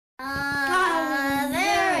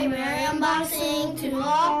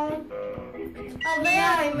a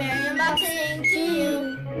very merry unboxing to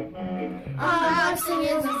you. Unboxing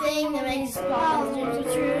is the thing that makes balls dreams come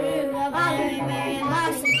true. A very merry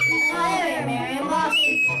unboxing, a very merry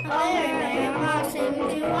unboxing, a very merry unboxing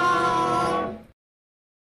to all.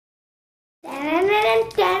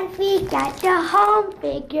 Then we got the home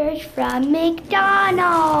figures from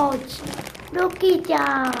McDonald's. Look at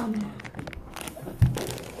them.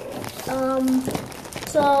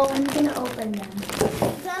 So I'm gonna open them.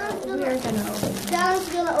 Dad's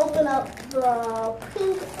gonna open up the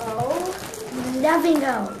pink O. Nothing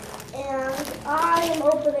O. And I am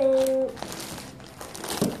opening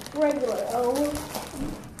regular O.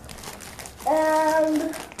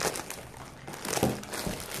 And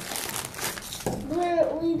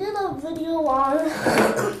we did a video on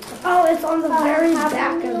Oh, it's on the very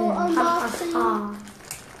back of it. Unboxing.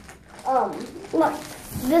 Look,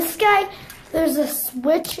 this guy, there's a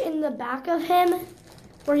switch in the back of him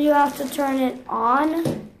where you have to turn it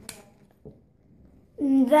on.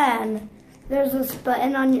 And then there's this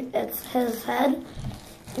button on it's his head,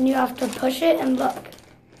 and you have to push it, and look.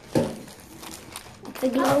 It's a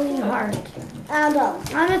glowing heart. And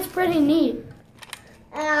it's pretty neat.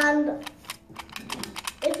 And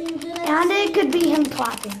if you didn't And it could be him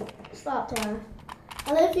clapping. Stop, Tanner.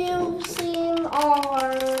 And if you've seen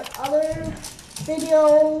our other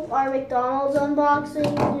video, our McDonald's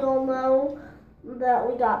unboxing, you'll know that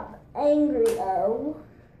we got Angry O.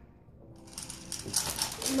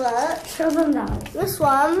 But Show them now. this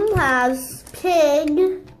one has Pig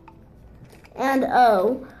and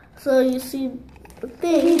O. So you see the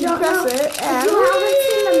thing, you press it, and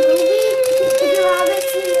If you haven't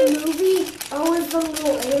seen the movie, O is the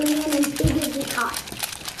little alien and Pig is the cop.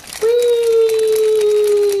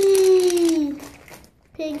 whee!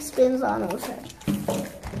 Pig spins on his head.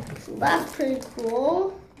 So that's pretty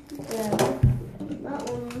cool. Yeah, that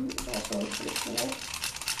one is also pretty cool.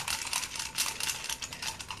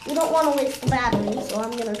 We don't want to waste the battery, so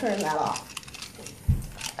I'm going to turn that off.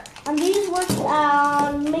 And these work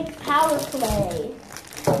on Make Power Play.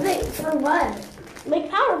 Wait, for what? Make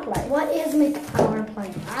Power Play. What is Power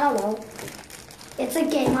Play? I don't know. It's a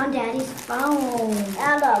game on Daddy's phone.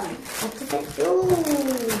 And What does it do?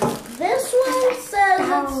 this one says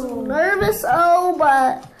it's Nervous O,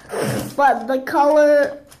 but the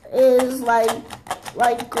color is like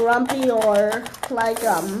grumpy or like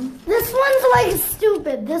This one's like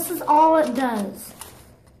stupid. This is all it does.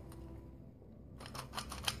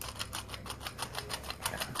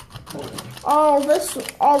 all this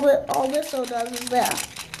O does is this.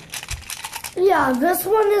 Yeah, this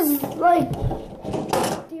one is like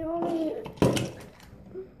the only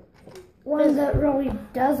one that really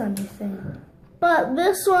does anything. But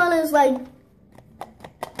this one is like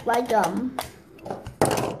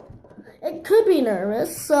it could be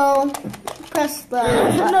nervous, so press the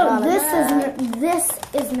button No, on it. this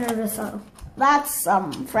is Nervous O. That's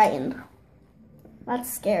frightened.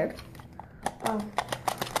 That's scared. Oh.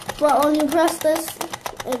 But when you press this,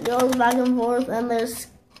 it goes back and forth, and there's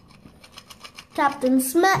Captain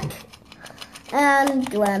Smack and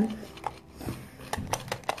Glenn.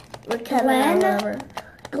 Or Kevin or whatever.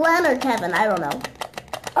 Glenn or Kevin, I don't know.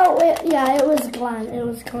 Oh, yeah, it was Glenn. It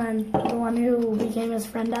was Glenn, the one who became his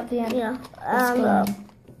friend at the end. Yeah. And,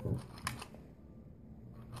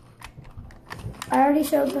 I already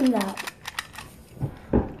showed them that.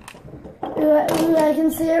 I can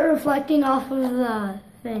see it reflecting off of the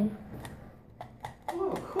thing.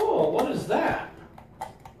 Oh, cool. What is that?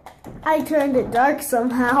 I turned it dark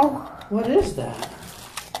somehow. What is that?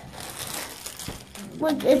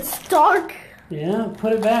 Look, it's dark. Yeah,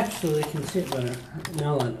 put it back so they can see it better.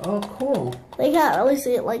 Now then. Oh, cool. They can't really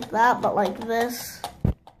see it like that, but like this.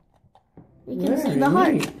 You can see Very the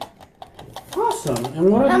heart. neat. Awesome. And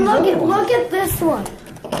what are And these other look at this one. ones?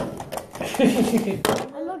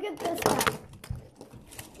 And look at this guy.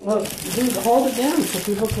 Well, dude, hold it down so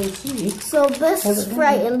people can see. So this Hold it is down.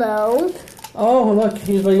 frightened though. Oh, look,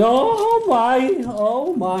 he's like, oh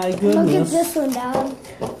my goodness. Look at this one, Dad.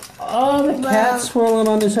 Oh, the cat swirling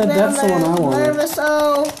on his head. Then That's the one I there's wanted. Nervous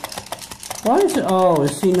O. Why is it? Oh,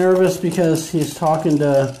 is he nervous because he's talking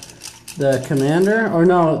to the commander? Or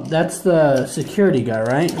no, that's the security guy,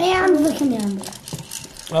 right? And the commander.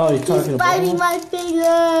 Oh, he's talking He's to biting Bubba? my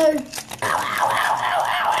finger.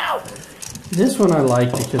 This one I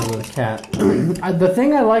like because of the cat. The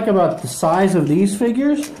thing I like about the size of these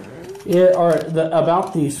figures,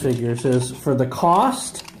 about these figures, is for the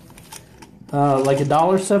cost, like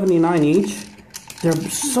 $1.79 each. They're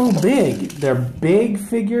so big. They're big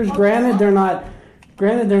figures. Granted, they're not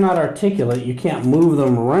articulate. You can't move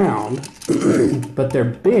them around, but they're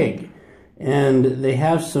big. and they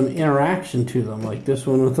have some interaction to them, like this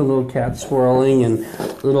one with the little cat swirling and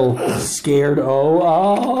little scared no,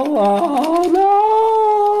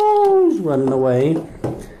 he's running away.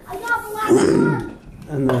 I got the last one.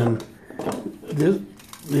 And then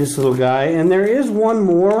this little guy, and there is one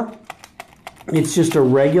more. It's just a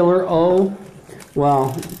regular O.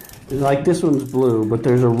 Well, like this one's blue, but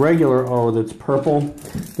there's a regular O that's purple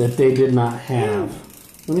that they did not have.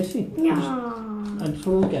 Let me see. Yeah. I just want to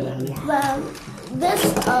look at it, honey. Well, this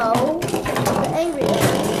O, the angry O.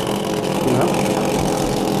 Yep.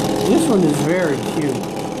 This one is very cute.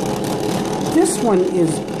 This one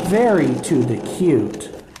is very to the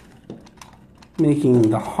cute,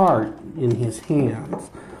 making the heart in his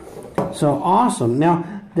hands. So awesome. Now,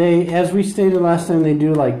 they, as we stated last time, they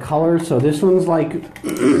do like colors. So this one's like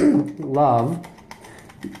love.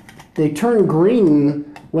 They turn green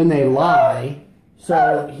when they lie.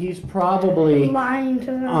 So he's probably Lying to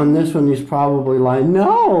them. on this one. He's probably lying.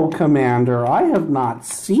 No, Commander, I have not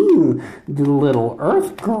seen the little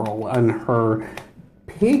Earth girl and her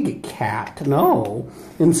pig cat. No,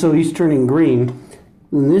 and so he's turning green.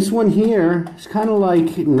 And this one here is kind of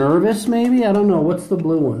like nervous, maybe. I don't know. What's the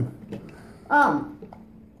blue one?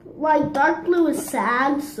 Like dark blue is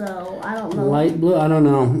sad, so I don't know. Light blue, I don't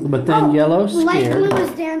know. But then yellow, Light scared. blue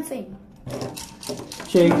is dancing.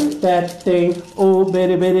 Shake that thing, oh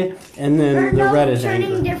bitty bitty. And then the red is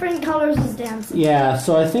turning angry. different colors is dancing. Yeah,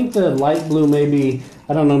 so I think the light blue maybe,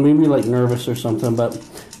 I don't know, maybe like nervous or something. But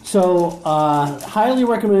so highly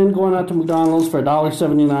recommend going out to McDonald's for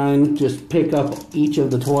 $1.79. Just pick up each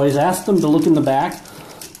of the toys. Ask them to look in the back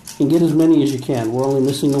and get as many as you can. We're only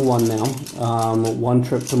missing the one now. One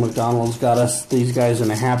trip to McDonald's got us these guys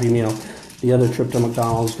in a Happy Meal. The other trip to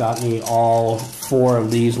McDonald's got me all 4 of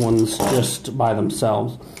these ones just by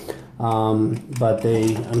themselves. But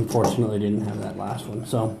they unfortunately didn't have that last one.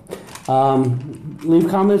 So leave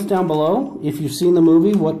comments down below. If you've seen the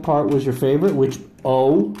movie, what part was your favorite? Which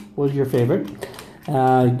O was your favorite?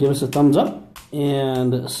 Give us a thumbs up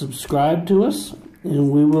and subscribe to us. And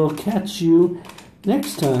we will catch you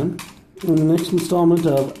next time in the next installment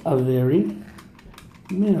of A Very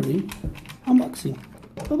Merry Unboxing.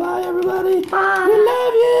 Bye-bye, everybody. Bye. We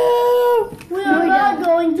love you.